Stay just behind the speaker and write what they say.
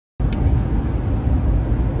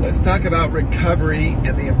Let's talk about recovery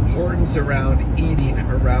and the importance around eating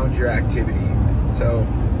around your activity. So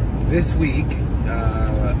this week,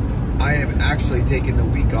 I am actually taking the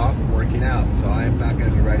week off from working out. So I am not going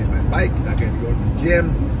to be riding my bike, not going to be going to the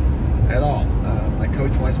gym at all. My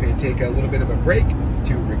coach wants me to take a little bit of a break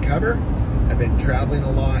to recover. I've been traveling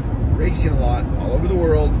a lot, racing a lot, all over the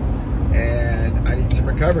world, and I need some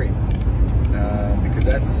recovery because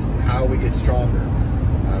that's how we get stronger,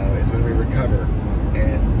 is when we recover.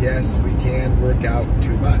 And yes, we can work out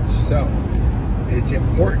too much. So it's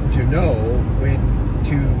important to know when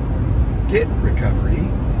to get recovery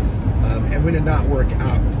and when to not work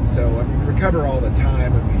out. So I mean, we recover all the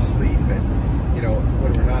time when we sleep and, you know,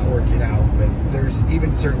 when we're not working out. But there's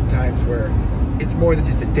even certain times where it's more than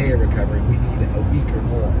just a day of recovery. We need a week or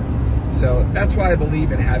more. So that's why I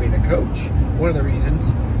believe in having a coach. One of the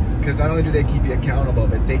reasons, because not only do they keep you accountable,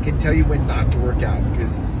 but they can tell you when not to work out.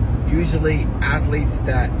 Because usually athletes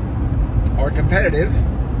that are competitive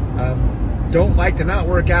don't like to not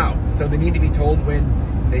work out. So they need to be told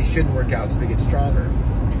when they shouldn't work out so they get stronger.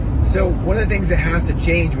 So one of the things that has to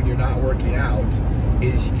change when you're not working out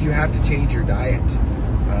is you have to change your diet.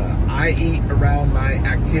 I eat around my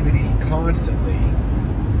activity constantly.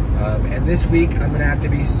 And this week I'm going to have to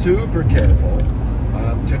be super careful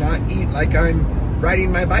to not eat like I'm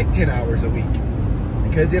riding my bike 10 hours a week.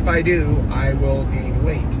 Because if I do, I will gain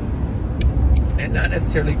weight. And not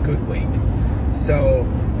necessarily good weight. So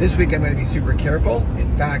this week I'm going to be super careful.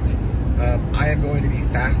 In fact, I am going to be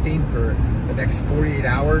fasting for the next 48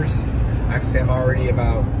 hours. Actually, I'm already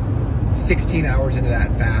about 16 hours into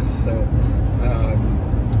that fast. So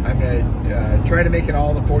I'm going to try to make it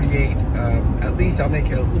all to 48. At least I'll make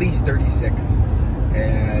it at least 36.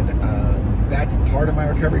 And that's part of my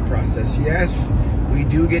recovery process. Yes, we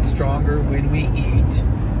do get stronger when we eat.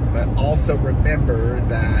 But also remember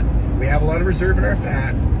that we have a lot of reserve in our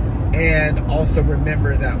fat, and also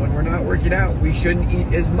remember that when we're not working out, we shouldn't eat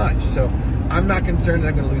as much. So I'm not concerned that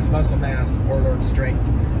I'm going to lose muscle mass or learn strength.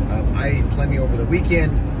 I ate plenty over the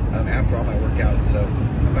weekend after all my workouts, so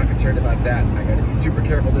I'm not concerned about that. I got to be super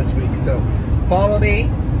careful this week. So follow me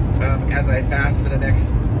as I fast for the next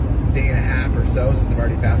day and a half or so, since I've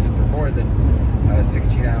already fasted for more than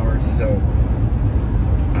 16 hours. So.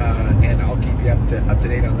 And I'll keep you up to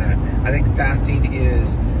date on that. I think fasting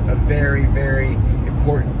is a very, very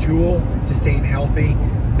important tool to staying healthy,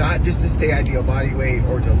 not just to stay ideal body weight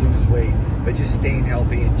or to lose weight, but just staying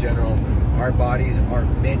healthy in general. Our bodies are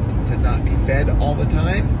meant to not be fed all the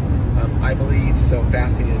time, I believe, so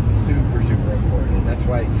fasting is super, super important, and that's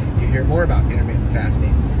why you hear more about intermittent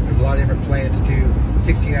fasting. There's a lot of different plans too,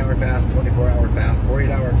 16-hour fast, 24-hour fast,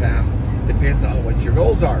 48-hour fast, depends on what your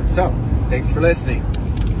goals are. So, thanks for listening.